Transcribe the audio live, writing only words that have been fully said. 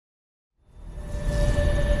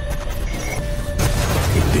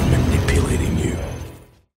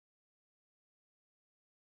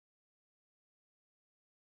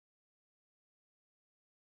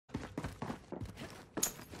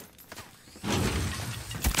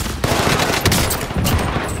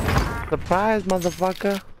Surprise,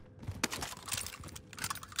 motherfucker.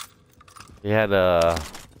 He had a...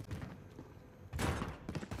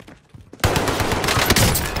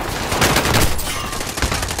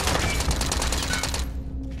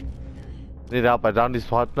 Need help, I downed his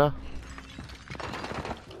partner.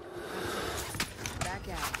 Back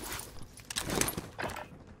out.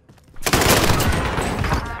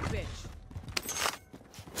 That bitch.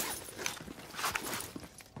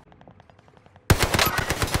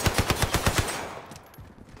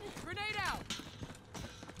 Grenade out.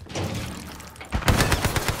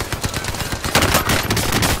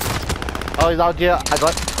 Oh, he's out here. I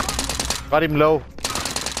got him low.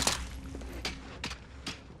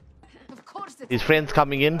 His friend's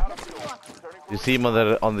coming in. You see him on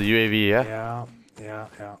the UAV, yeah?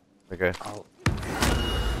 Yeah. Okay.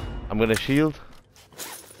 I'm gonna shield.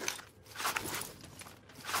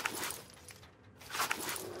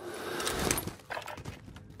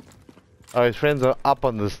 Oh, his friends are up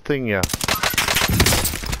on this thing, yeah.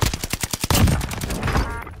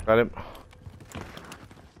 Got him.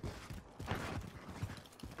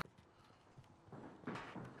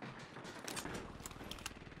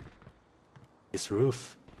 His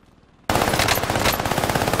roof.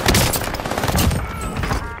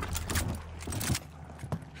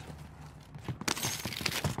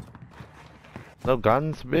 No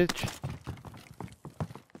guns, bitch.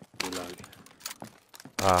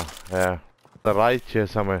 Ah, yeah. The right here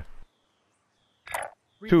somewhere.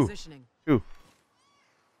 Two.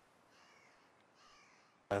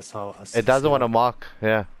 That's how It doesn't want to mark,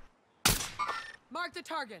 yeah. Mark the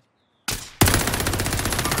target.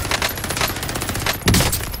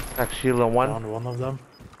 Attack shield on one. Down one of them.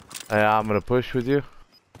 Yeah, I'm gonna push with you.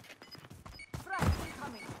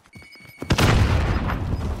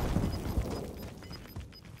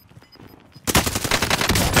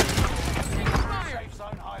 Safe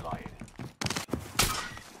zone highlighted.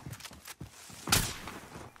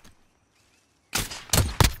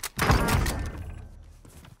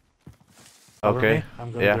 Okay.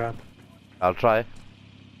 I'm gonna Yeah. grab. I'll try.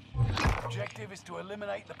 Objective is to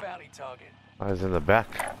eliminate the bounty target. Oh, he's in the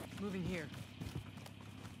back. Moving here.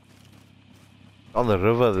 On the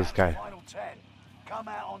river, this guy. Final 10. Come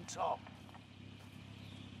out on top.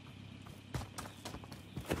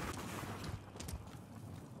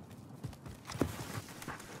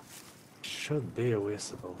 Should be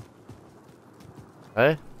visible.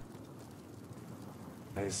 Hey?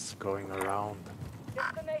 He's going around.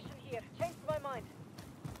 Destination here. Changed my mind.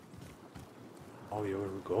 Oh,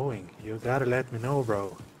 you're going. You gotta let me know,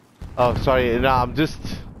 bro. Oh, sorry. No, I'm just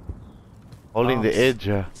holding the edge.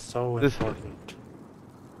 So This- important.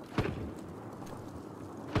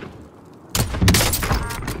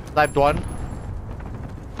 Sniped one.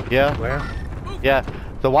 Yeah. Where? Yeah.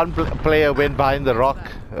 The one player went behind the rock.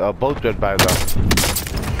 Both went behind the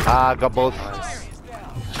rock. Ah, got both. Nice.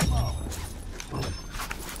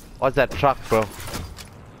 What's that truck, bro?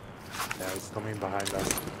 Yeah, it's coming behind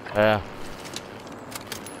us. Yeah.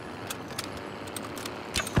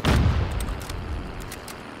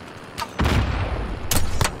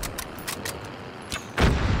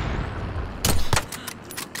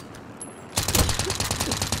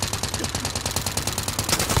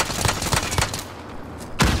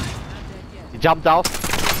 He jumped out.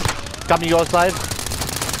 Coming your side.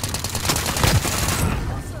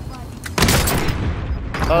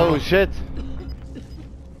 Oh shit.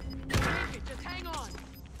 Just hang on.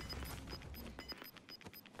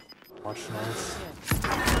 Much noise.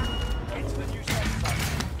 Into the new safe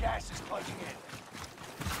zone. Gas is closing in.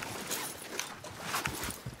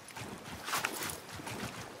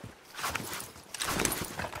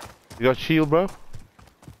 You got shield, bro?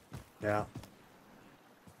 Yeah.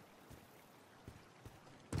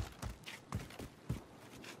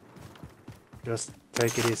 Just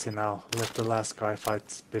take it easy now. Let the last guy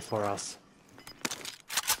fight before us.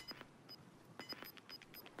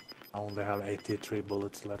 I only have 83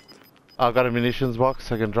 bullets left. I got a munitions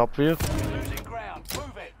box I can drop for you. Losing ground.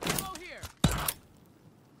 Move it. Go here.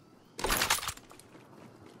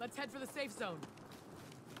 Let's head for the safe zone.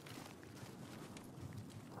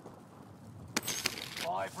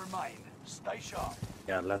 5 remain. Stay sharp.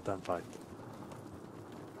 Yeah, let them fight.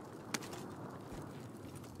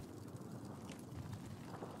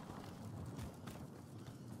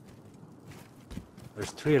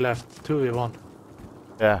 There's 3 left. 2v1.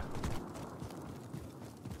 Yeah.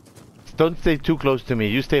 Don't stay too close to me.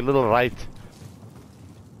 You stay a little right.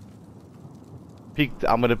 Peek.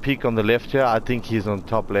 I'm gonna peek on the left here. I think he's on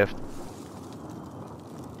top left.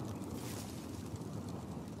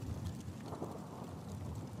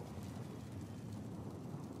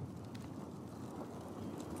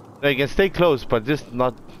 No, you can stay close, but just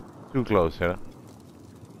not too close, you know?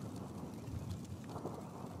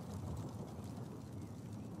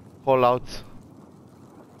 Call out.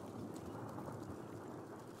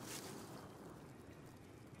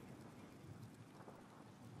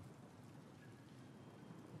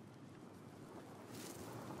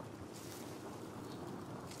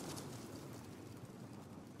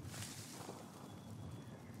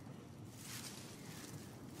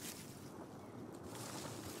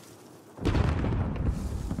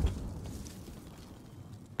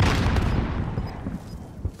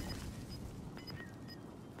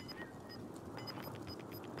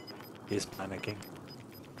 He's panicking.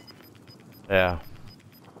 Yeah.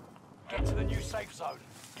 Get to the new safe zone.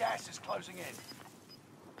 Gas is closing in.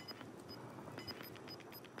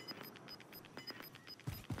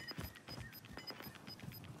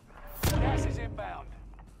 Gas is inbound.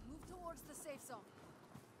 Move towards the safe zone.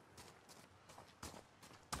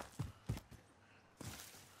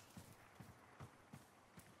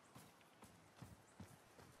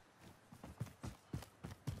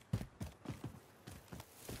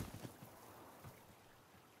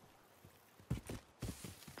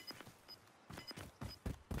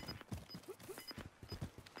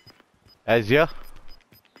 Asia.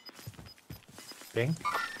 Ping.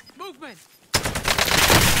 Movement!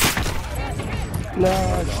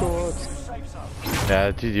 No, short. Safe zone.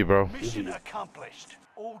 Yeah, GG, bro. Mission accomplished.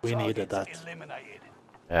 All We needed targets that. eliminated.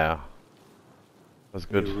 Yeah. That's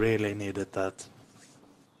We good. really needed that.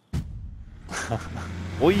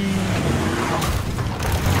 Oi!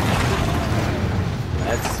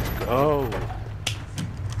 Let's go.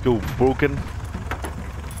 Go broken.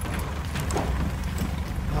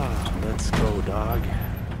 Ah, let's go, dog.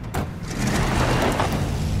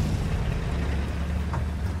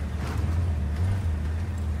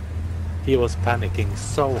 He was panicking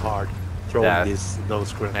so hard throwing Yeah.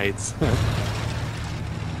 those grenades.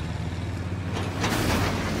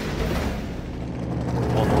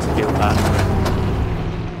 Almost killed that.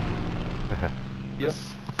 Yes.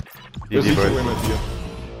 There's GG, each bro. way met hier.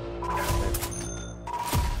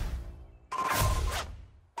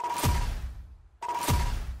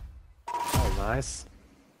 Oh, nice.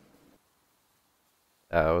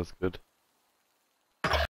 Yeah, that was good.